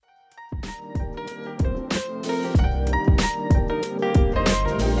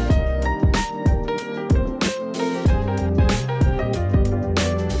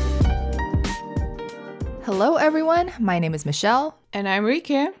My name is Michelle. And I'm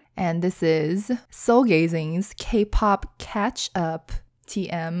Rike. And this is Soul Gazing's K-pop catch-up.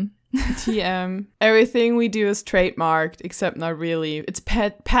 TM. TM. Everything we do is trademarked, except not really. It's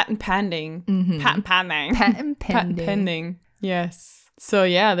patent pending. Mm-hmm. Patent pending. Patent pending. Patent pending. Yes. So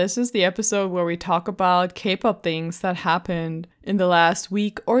yeah, this is the episode where we talk about K-pop things that happened in the last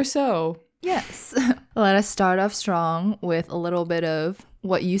week or so. Yes. Let us start off strong with a little bit of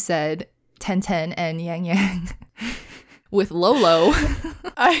what you said, Ten and Yang Yang. With Lolo.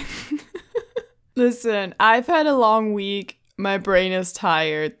 Listen, I've had a long week. My brain is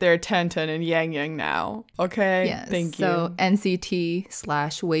tired. They're Ten and Yang Yang now. Okay? Yes. Thank you. So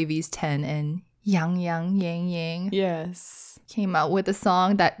NCT/Wavy's 10 and Yang Yang Yes. came out with a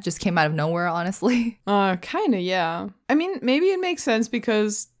song that just came out of nowhere, honestly. Kind of, yeah. I mean, maybe it makes sense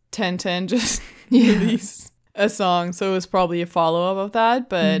because Ten just released a song, so it was probably a follow-up of that.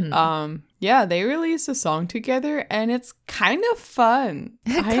 But yeah, they released a song together, and it's kind of fun.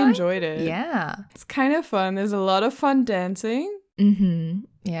 I enjoyed it. Yeah. It's kind of fun. There's a lot of fun dancing.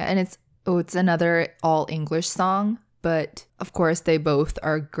 Yeah, and it's another all-English song. But, of course, they both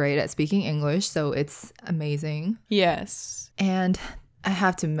are great at speaking English, so it's amazing. Yes. And I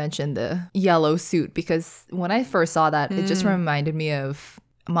have to mention the yellow suit, because when I first saw that, it just reminded me of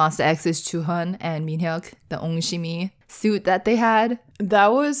Monsta X's Chuhan and Minhyuk, the Ongshimi suit that they had.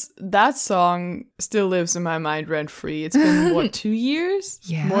 That song still lives in my mind rent-free. It's been, what, 2 years?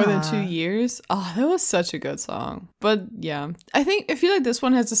 Yeah. More than 2 years? Oh, that was such a good song. But yeah, I feel like this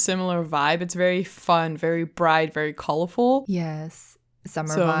one has a similar vibe. It's very fun, very bright, very colorful. Yes.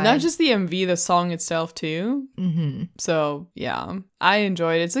 Summer So vibe. not just the MV, the song itself too. So yeah, I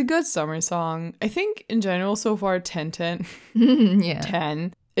enjoyed it. It's a good summer song. I think in general so far 10 Yeah.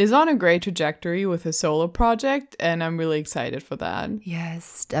 10 is on a great trajectory with his solo project, and I'm really excited for that.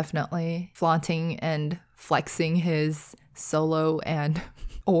 Yes, definitely. Flaunting and flexing his solo and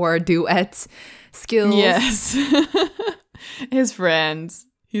or duet skills. Yes. His friends.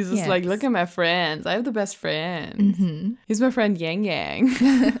 He's just Yes. like, look at my friends. I have the best friends. He's my friend Yang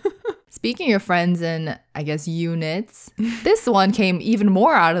Yang. Speaking of friends and, I guess, units, this one came even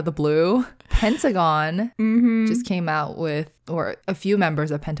more out of the blue. Pentagon just came out with, or a few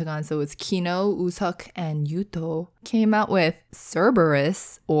members of Pentagon, so it's Kino, Usuk, and Yuto, came out with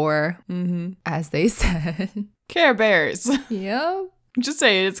Cerberus, or, as they said. Care Bears. Yep. Just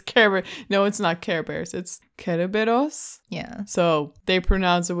say it. It's Care Bears. No, it's not Care Bears. It's Kerberos. Yeah. So they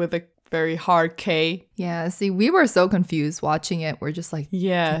pronounce it with a very hard K. Yeah, see, we were so confused watching it. We're just like,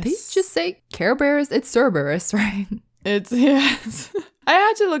 Yes. did they just say Care Bears? It's Cerberus, right? It's, yes. I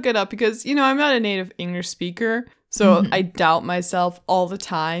had to look it up because, I'm not a native English speaker. So I doubt myself all the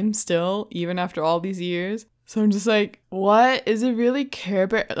time still, even after all these years. So I'm just like, what? Is it really Care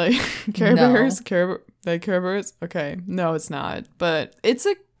Bears? Like, Care No. Bears? Care Bears? Okay. No, it's not. But it's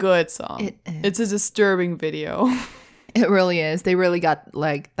a good song. It is. It's a disturbing video. It really is. They really got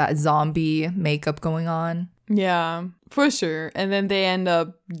like that zombie makeup going on. Yeah, for sure. And then they end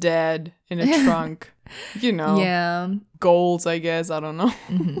up dead in a trunk. Yeah. Goals, I guess. I don't know.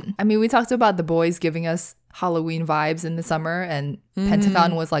 I mean, we talked about the boys giving us Halloween vibes in the summer, and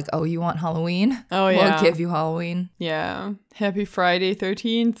Pentagon was like, oh, you want Halloween? Oh, yeah. We'll give you Halloween. Yeah. Happy Friday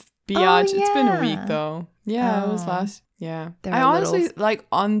 13th. Biatch. It's been a week, yeah. though. Yeah, it was last. Yeah. There I are honestly, littles. like,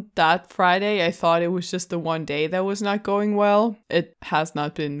 on that Friday, I thought it was just the one day that was not going well. It has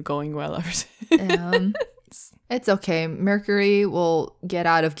not been going well ever since. It's okay. Mercury will get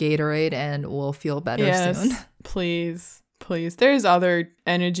out of Gatorade and we'll feel better soon. Please. Please. There's other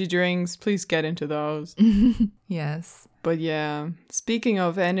energy drinks. Please get into those. Yes. But yeah, speaking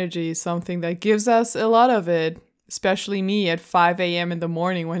of energy, something that gives us a lot of it, especially me at 5 a.m. in the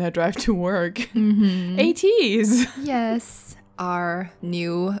morning when I drive to work. ATs. Yes. Our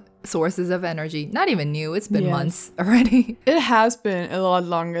new sources of energy. Not even new. It's been Yes. months already. It has been a lot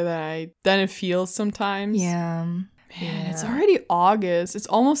longer than it feels sometimes. Yeah. Man, it's already August. It's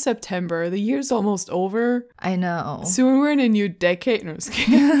almost September. The year's almost over. I know. Soon we're in a new decade. No, I'm just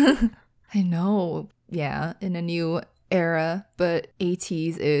kidding. I know. Yeah, in a new era, but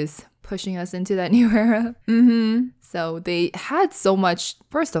ATEEZ is pushing us into that new era. So they had so much.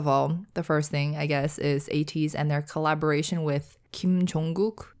 First of all, the first thing, I guess, is ATEEZ and their collaboration with Kim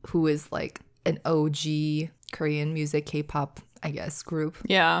Jong-kook, who is like an OG Korean music K-pop, I guess, group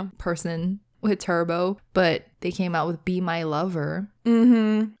Yeah. person with Turbo. But they came out with Be My Lover.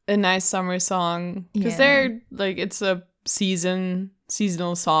 A nice summer song. Because Yeah. they're like, it's a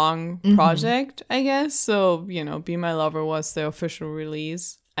seasonal song project, I guess. So, Be My Lover was the official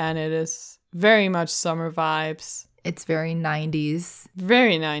release. And it is very much summer vibes. It's very 90s.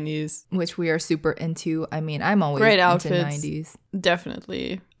 Very 90s. Which we are super into. I mean, I'm always Great into outfits. 90s.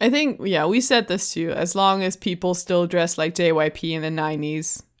 Definitely. I think, yeah, we said this too. As long as people still dress like JYP in the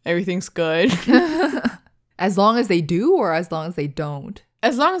 90s, everything's good. As long as they do or as long as they don't?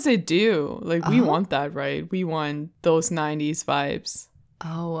 As long as they do. Like, we want that, right? We want those 90s vibes.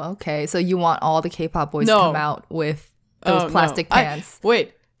 Oh, okay. So you want all the K-pop boys to come out with those plastic pants.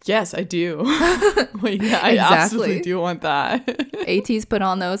 Wait. Yes, I do. Wait, yeah, I absolutely do want that. ATEEZ put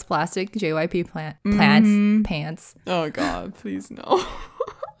on those plastic JYP pants. Oh, God. Please, no.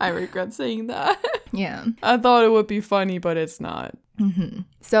 I regret saying that. Yeah. I thought it would be funny, but it's not. Mm-hmm.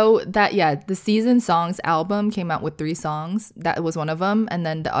 So the Season Songs album came out with 3 songs. That was one of them. And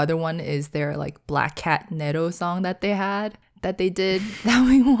then the other one is their like Black Cat Nero song that they did that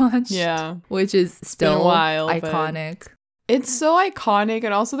we watched. Yeah. Which is still iconic. But it's so iconic,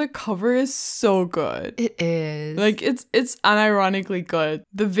 and also the cover is so good. It is. Like, it's unironically good.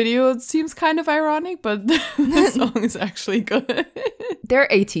 The video seems kind of ironic, but the song is actually good. They're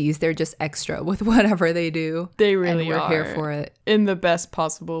ATEEZ. They're just extra with whatever they do. They really are. And we're here for it. In the best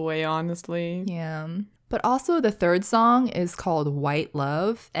possible way, honestly. Yeah. But also the third song is called White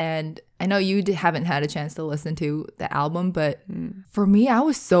Love. And I know you haven't had a chance to listen to the album, but for me, I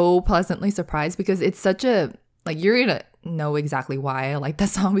was so pleasantly surprised because it's such a, like, you're going to know exactly why I like that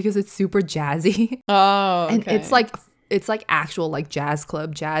song because it's super jazzy. Oh, okay. And it's like actual like jazz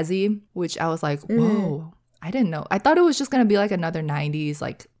club jazzy, which I was like, whoa, I didn't know. I thought it was just going to be like another 90s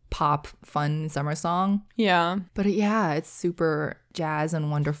like pop fun summer song. Yeah. But yeah, it's super jazz and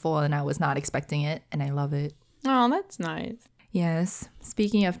wonderful and I was not expecting it and I love it. Oh, that's nice. Yes.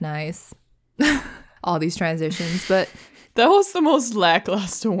 Speaking of nice, all these transitions, but that was the most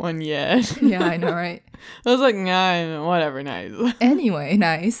lackluster one yet. Yeah, I know, right? I was like, nah, whatever, nice. Anyway,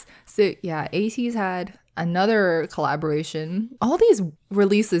 nice. So yeah, ATEEZ had another collaboration. All these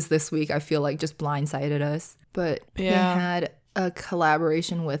releases this week, I feel like just blindsided us. But they had a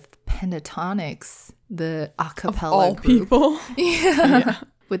collaboration with Pentatonix, the a cappella group. People. Yeah.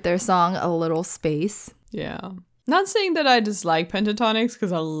 With their song A Little Space. Yeah. Not saying that I dislike Pentatonix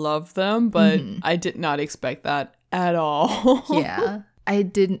because I love them, but I did not expect that at all. Yeah. I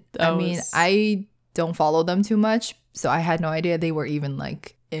didn't. I don't follow them too much, so I had no idea they were even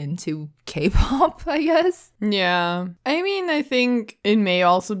like into K-pop, I guess. Yeah. I mean, I think it may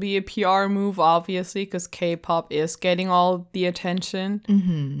also be a PR move, obviously, because K-pop is getting all the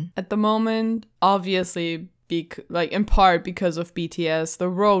attention at the moment. Obviously, in part because of BTS, the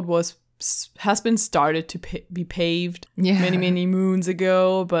road has been started to be paved many moons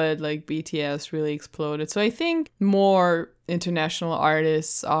ago, but like BTS really exploded. So I think more international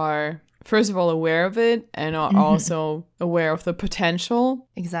artists are, first of all, aware of it and are also aware of the potential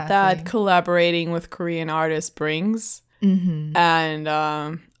that collaborating with Korean artists brings. And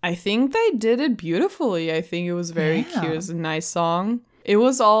I think they did it beautifully. I think it was very cute. It was a nice song. It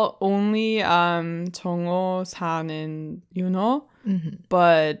was all only 정호 사는 유노.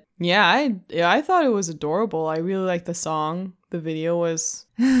 But yeah, I thought it was adorable. I really liked the song. The video was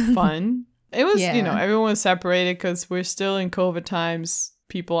fun. It was, everyone was separated because we're still in COVID times.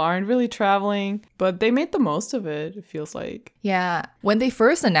 People aren't really traveling, but they made the most of it, it feels like. Yeah. When they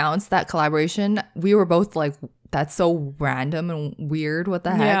first announced that collaboration, we were both like, that's so random and weird. What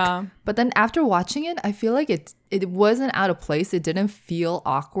the heck? Yeah. But then after watching it, I feel like it wasn't out of place. It didn't feel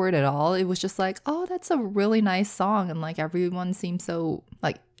awkward at all. It was just like, oh, that's a really nice song. And like everyone seemed so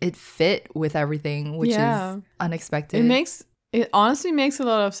like it fit with everything, which is unexpected. It honestly makes a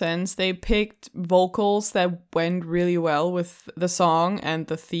lot of sense. They picked vocals that went really well with the song and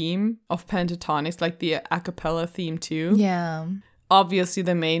the theme of Pentatonix, like the a cappella theme too. Yeah. Obviously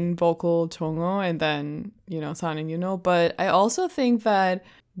the main vocal Jongho and then, 사는, but I also think that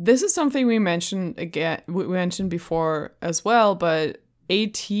this is something we mentioned before as well, but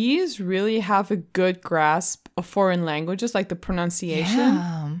ATEEZ really have a good grasp of foreign languages, like the pronunciation.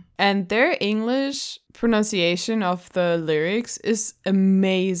 Yeah. And their English pronunciation of the lyrics is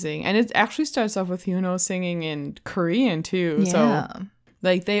amazing. And it actually starts off with Hyunho singing in Korean too. Yeah. So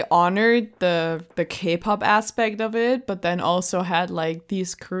like they honored the K-pop aspect of it, but then also had like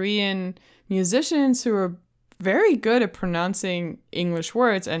these Korean musicians who were very good at pronouncing English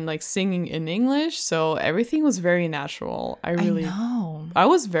words and like singing in English. So everything was very natural. I know. I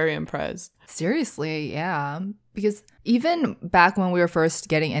was very impressed. Seriously, yeah. Because even back when we were first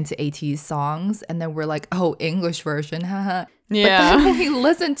getting into AT's songs, and then we're like, oh, English version, haha. Yeah. But then we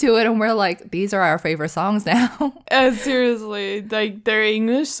listen to it and we're like, these are our favorite songs now. Seriously, like their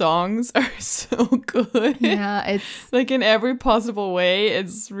English songs are so good. Yeah, it's like in every possible way.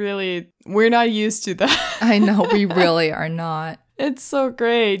 It's really, we're not used to that. I know, we really are not. It's so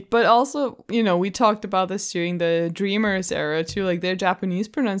great. But also, you know, we talked about this during the Dreamers era too. Like their Japanese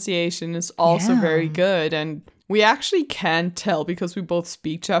pronunciation is also very good. And we actually can tell because we both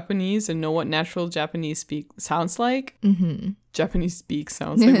speak Japanese and know what natural Japanese speak sounds like. Mm-hmm. Japanese speak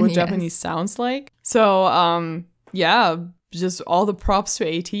sounds like what Yes. Japanese sounds like. So, yeah, just all the props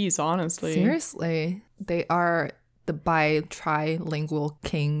to ATs, honestly. Seriously, they are the trilingual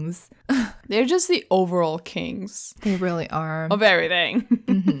kings. They're just the overall kings They really are. of everything.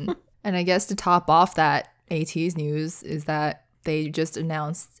 Mm-hmm. And I guess to top off that AT's news is that they just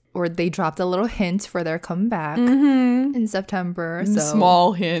announced, or they dropped a little hint for their comeback in September. So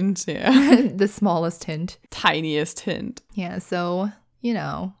Small hint, yeah. the smallest hint. Tiniest hint. Yeah, so, you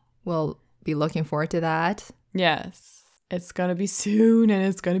know, we'll be looking forward to that. Yes. It's gonna be soon and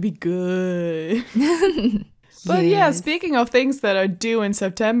it's gonna be good. But yeah, Yes. speaking of things that are due in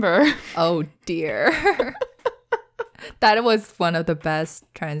September. Oh dear. That was one of the best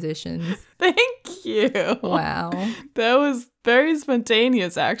transitions. Thank you. Wow. That was very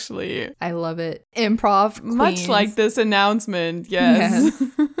spontaneous, actually. I love it. Improv queens. Much like this announcement, yes.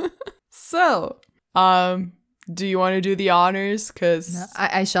 So, do you want to do the honors? Because No,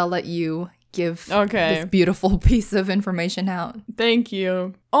 I shall let you give Okay. this beautiful piece of information out. Thank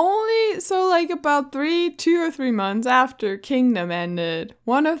you. Only so like about 2 or 3 months after Kingdom ended,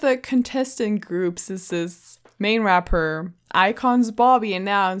 one of the contestant groups is this main rapper Icon's Bobby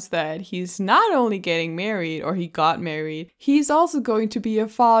announced that he's not only getting married, or he got married, he's also going to be a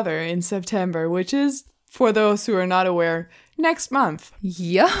father in September, which is, for those who are not aware, next month.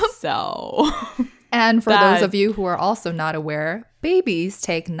 Yup. So, And for That- those of you who are also not aware, babies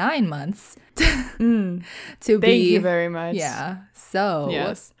take 9 months to thank be. you very much. Yeah. So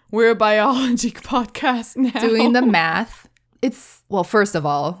Yes. We're a biology podcast now. doing the math, it's, well, first of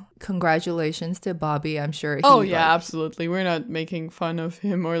all, congratulations to Bobby. I'm sure he, Oh, yeah, like, absolutely. We're not making fun of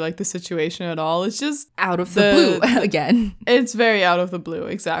him or like the situation at all. It's just, out of the The- blue again. it's very out of the blue,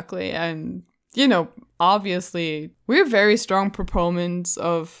 exactly. And, you know, obviously, we're very strong proponents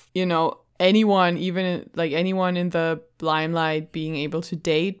of, you know, anyone, anyone in the limelight being able to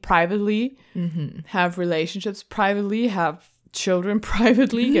date privately, have relationships privately, have children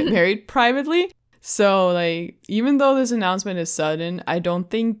privately, get married privately. So, like, even though this announcement is sudden, I don't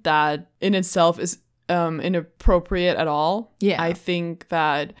think that in itself is inappropriate at all. Yeah. I think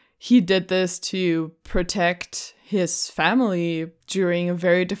that he did this to protect his family during a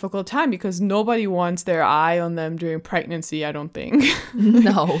very difficult time because nobody wants their eye on them during pregnancy, I don't think.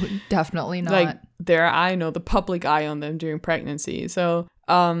 No, definitely not. Like their eye, no, the public eye on them during pregnancy. So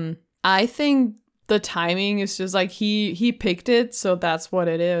I think the timing is just like he picked it, so that's what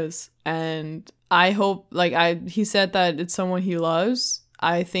it is. And I hope, like, he said that it's someone he loves.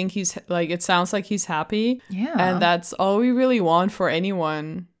 I think he's like, it sounds like he's happy. Yeah. And that's all we really want for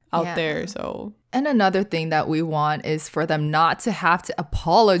anyone out Yeah. there. So And another thing that we want is for them not to have to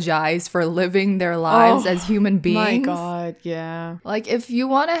apologize for living their lives as human beings. my God, yeah. Like, if you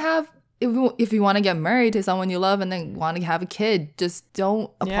want to have, if you want to get married to someone you love and then want to have a kid, just don't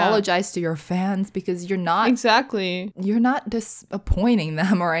Yeah. apologize to your fans because you're not Exactly. disappointing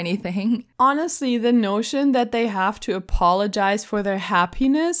them or anything. Honestly, the notion that they have to apologize for their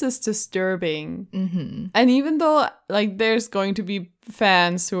happiness is disturbing. Mm-hmm. And even though, like, there's going to be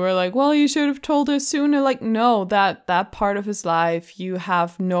fans who are like, well, you should have told us sooner. Like, no, that part of his life, you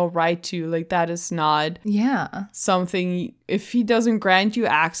have no right to. Like, that is not Yeah. something. If he doesn't grant you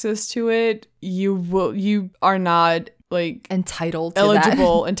access to it, you are not, like, Entitled to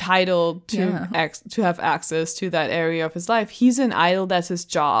eligible, entitled to Yeah. to have access to that area of his life. He's an idol. That's his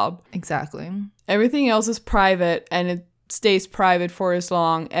job. that. Exactly. Everything else is private, and it stays private for as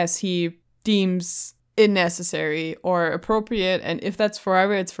long as he deems it necessary or appropriate. And if that's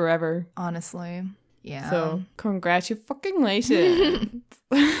forever, it's forever. Honestly. Yeah. So congratulations.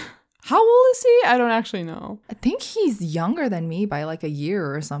 How old is he? I don't actually know. I think he's younger than me by like a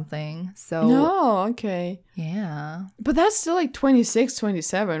year or something. So No, okay. yeah. But that's still like 26,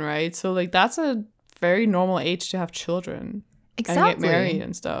 27, right? So like that's a very normal age to have children Exactly. and get married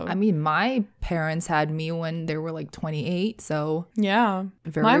and stuff. I mean, my parents had me when they were like 28, so Yeah.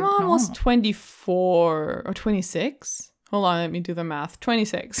 very My mom was normal. 24 or 26. Hold on, let me do the math.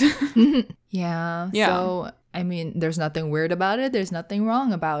 26. Yeah. Yeah. So I mean, there's nothing weird about it. There's nothing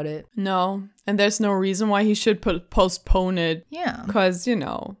wrong about it. No. And there's no reason why he should postpone it. Yeah. Because,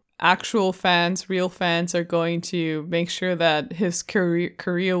 actual fans, real fans are going to make sure that his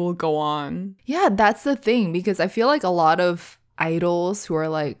career will go on. Yeah, that's the thing. Because I feel like a lot of idols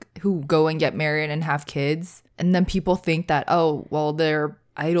who go and get married and have kids, and then people think that, oh, well, their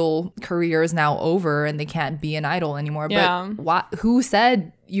idol career is now over and they can't be an idol anymore. Yeah. But who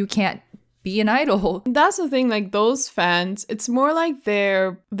said you can't be an idol? That's the thing, like those fans, it's more like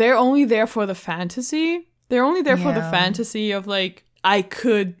they're only there for the fantasy. They're only there for the fantasy of like, I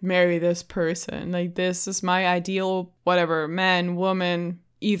could marry this person. Like, this is my ideal, whatever, man, woman,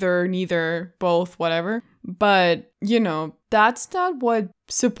 either, neither, both, whatever. But, that's not what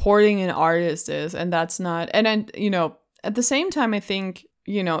supporting an artist is. And that's not, and then, at the same time, I think,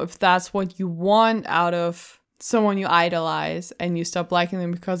 if that's what you want out of someone you idolize and you stop liking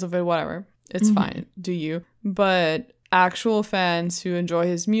them because of it, whatever, it's fine. Do you? But actual fans who enjoy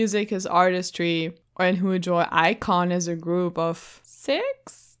his music, his artistry, and who enjoy iKON as a group of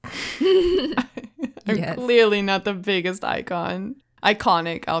 6? I'm clearly not the biggest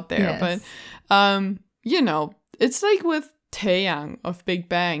iconic out there. Yes. But, it's like with Taeyang of Big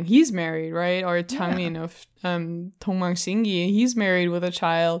Bang. He's married, right? Or Changmin of Dongmang Shingi. He's married with a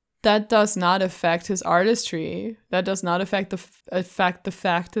child. That does not affect his artistry. That does not affect the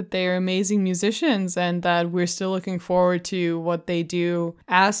fact that they are amazing musicians and that we're still looking forward to what they do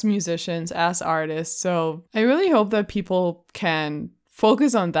as musicians, as artists. So I really hope that people can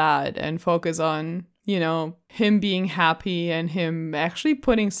focus on that and focus on, him being happy and him actually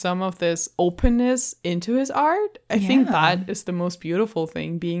putting some of this openness into his art. I think that is the most beautiful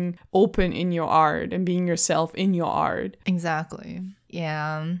thing, being open in your art and being yourself in your art. Exactly.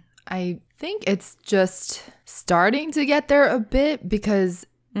 Yeah. I think it's just starting to get there a bit because,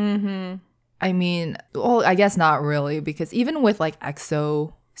 I mean, well, I guess not really, because even with like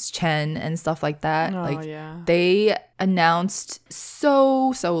EXO, Chen and stuff like that, they announced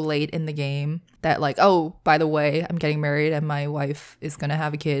so late in the game that like, oh, by the way, I'm getting married and my wife is gonna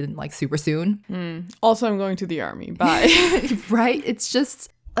have a kid like super soon. Also, I'm going to the army. Bye. Right? It's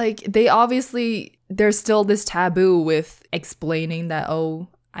just like there's still this taboo with explaining that, oh,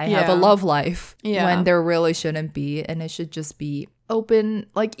 I have a love life when there really shouldn't be, and it should just be open.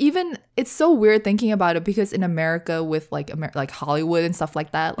 Like, even it's so weird thinking about it because in America with like Hollywood and stuff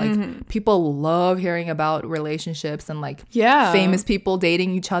like that, like people love hearing about relationships and like famous people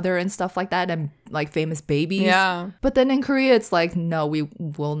dating each other and stuff like that, and like famous babies. But then in Korea it's like, no, we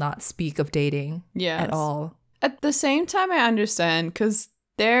will not speak of dating at all. At the same time, I understand, because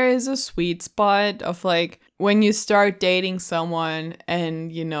there is a sweet spot of like when you start dating someone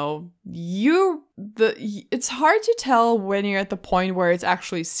and it's hard to tell when you're at the point where it's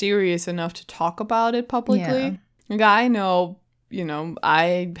actually serious enough to talk about it publicly. Like, I know,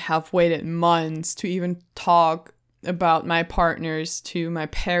 I have waited months to even talk about my partners to my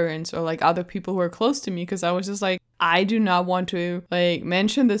parents or like other people who are close to me, because I was just like, I do not want to like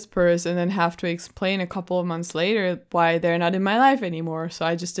mention this person and then have to explain a couple of months later why they're not in my life anymore. So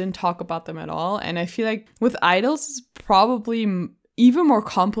I just didn't talk about them at all. And I feel like with idols, it's probably even more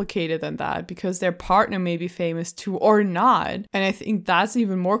complicated than that, because their partner may be famous too or not. And I think that's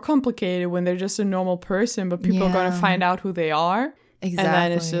even more complicated when they're just a normal person, but people are going to find out who they are. Exactly. And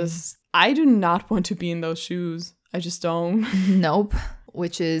then it's just, I do not want to be in those shoes. I just don't. Nope.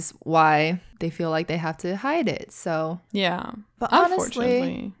 Which is why they feel like they have to hide it. So yeah. But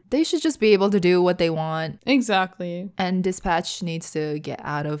honestly, they should just be able to do what they want. Exactly. And Dispatch needs to get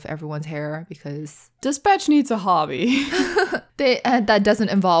out of everyone's hair, because Dispatch needs a hobby. That doesn't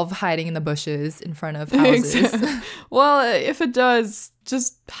involve hiding in the bushes in front of houses. Well, if it does,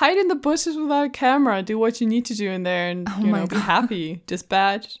 just hide in the bushes without a camera. Do what you need to do in there and be happy.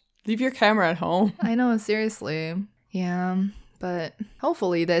 Dispatch. Leave your camera at home. I know, seriously. Yeah. But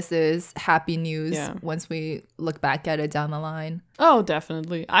hopefully this is happy news once we look back at it down the line. Oh,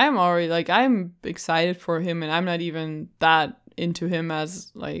 definitely. I'm excited for him, and I'm not even that into him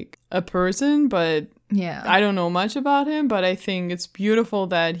as like a person, but I don't know much about him, but I think it's beautiful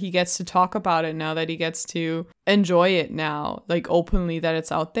that he gets to talk about it now, that he gets to enjoy it now, like openly, that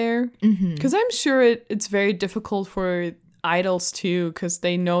it's out there. Because I'm sure it's very difficult for idols too, because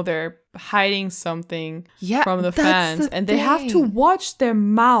they know they're hiding something from the fans, and they have to watch their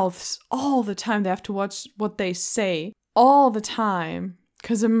mouths all the time. They have to watch what they say all the time,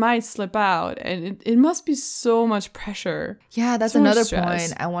 because it might slip out, and it must be so much pressure. Yeah, that's another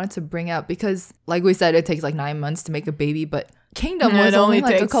point I wanted to bring up, because like we said, it takes like 9 months to make a baby, but Kingdom was only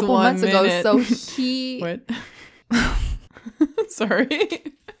like a couple months ago, so he What? Sorry.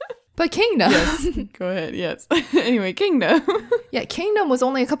 But Kingdom. Yes. Go ahead. Yes. Anyway, Kingdom. Yeah, Kingdom was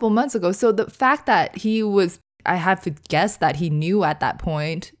only a couple months ago. So the fact that I have to guess that he knew at that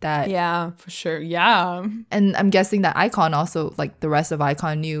point that. Yeah, for sure. Yeah. And I'm guessing that Icon also, like the rest of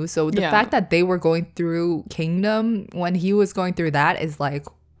Icon knew. So the fact that they were going through Kingdom when he was going through that is like,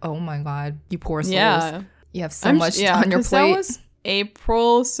 oh my God, you poor souls. Yeah. You have so much on your plate. That was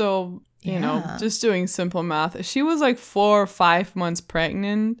April, so you know, just doing simple math. She was like 4 or 5 months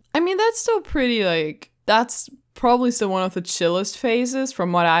pregnant. I mean, that's still pretty, like, that's probably still one of the chillest phases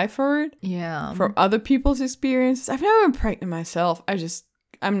from what I've heard. Yeah. From other people's experiences. I've never been pregnant myself.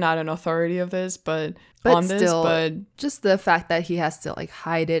 I'm not an authority of this, but just the fact that he has to like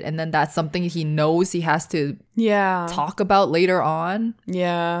hide it, and then that's something he knows he has to talk about later on.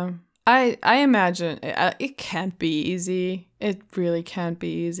 Yeah. I imagine it can't be easy. It really can't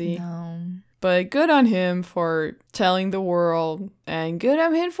be easy. No. But good on him for telling the world, and good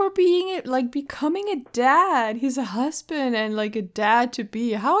on him for becoming a dad. He's a husband and like a dad to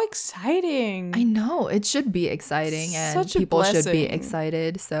be. How exciting. I know. It should be exciting, and Such a people should be blessing.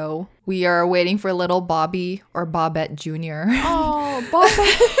 excited. So we are waiting for little Bobby or Bobette Jr. Oh,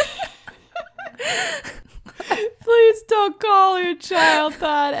 Bobette. Please don't call your child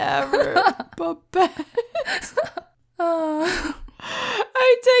that ever. Babette.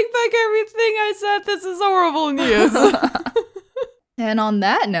 I take back everything I said. This is horrible news. And on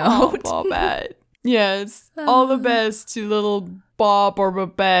that note. Oh, Babette. Yes. All the best to little Bob or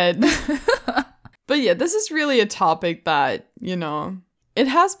Babette. But yeah, this is really a topic that, you know, it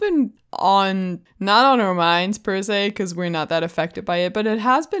has been not on our minds per se, because we're not that affected by it, but it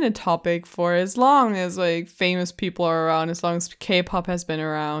has been a topic for as long as like famous people are around, as long as K-pop has been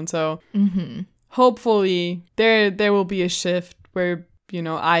around. So hopefully there will be a shift where, you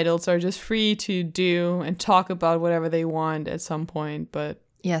know, idols are just free to do and talk about whatever they want at some point. But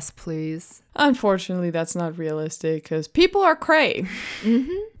yes, please. Unfortunately, that's not realistic because people are cray.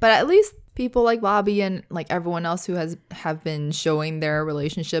 But at least people like Bobby and like everyone else who have been showing their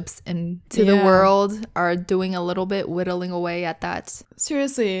relationships into the world are doing a little bit whittling away at that.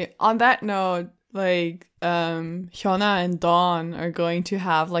 Seriously, on that note, like Hyuna and Dawn are going to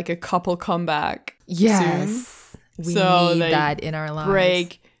have like a couple comeback soon. We need that in our lives.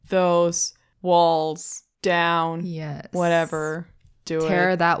 Break those walls down. Yes. Whatever.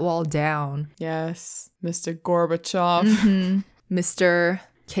 Tear that wall down. Yes. Mr. Gorbachev. Mr.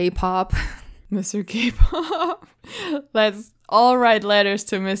 K-pop. Mr. K-pop. Let's all write letters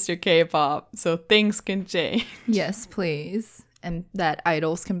to Mr. K-pop so things can change. Yes, please. And that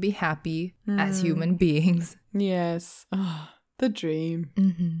idols can be happy as human beings. Yes. Oh, the dream.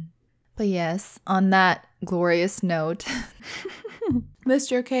 But yes, on that glorious note.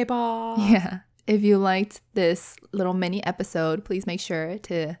 Mr. K-pop. Yeah. If you liked this little mini episode, please make sure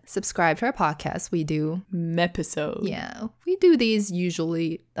to subscribe to our podcast. We do Mepisode. Yeah, we do these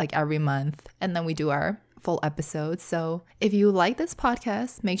usually like every month, and then we do our full episodes. So if you like this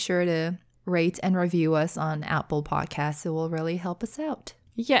podcast, make sure to rate and review us on Apple Podcasts. It will really help us out.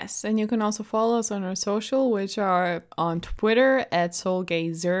 Yes, and you can also follow us on our social, which are on Twitter at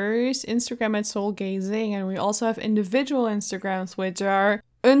Soulgazers, Instagram at Soulgazing, and we also have individual Instagrams, which are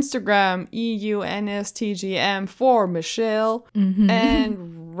Instagram EUNSTGM for Michelle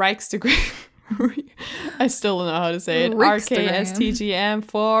and Rijkstagram. I still don't know how to say it. RKSTGM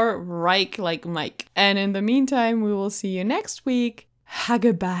for Reich, like Mike. And in the meantime, we will see you next week.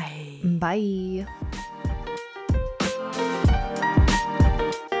 Goodbye. Bye.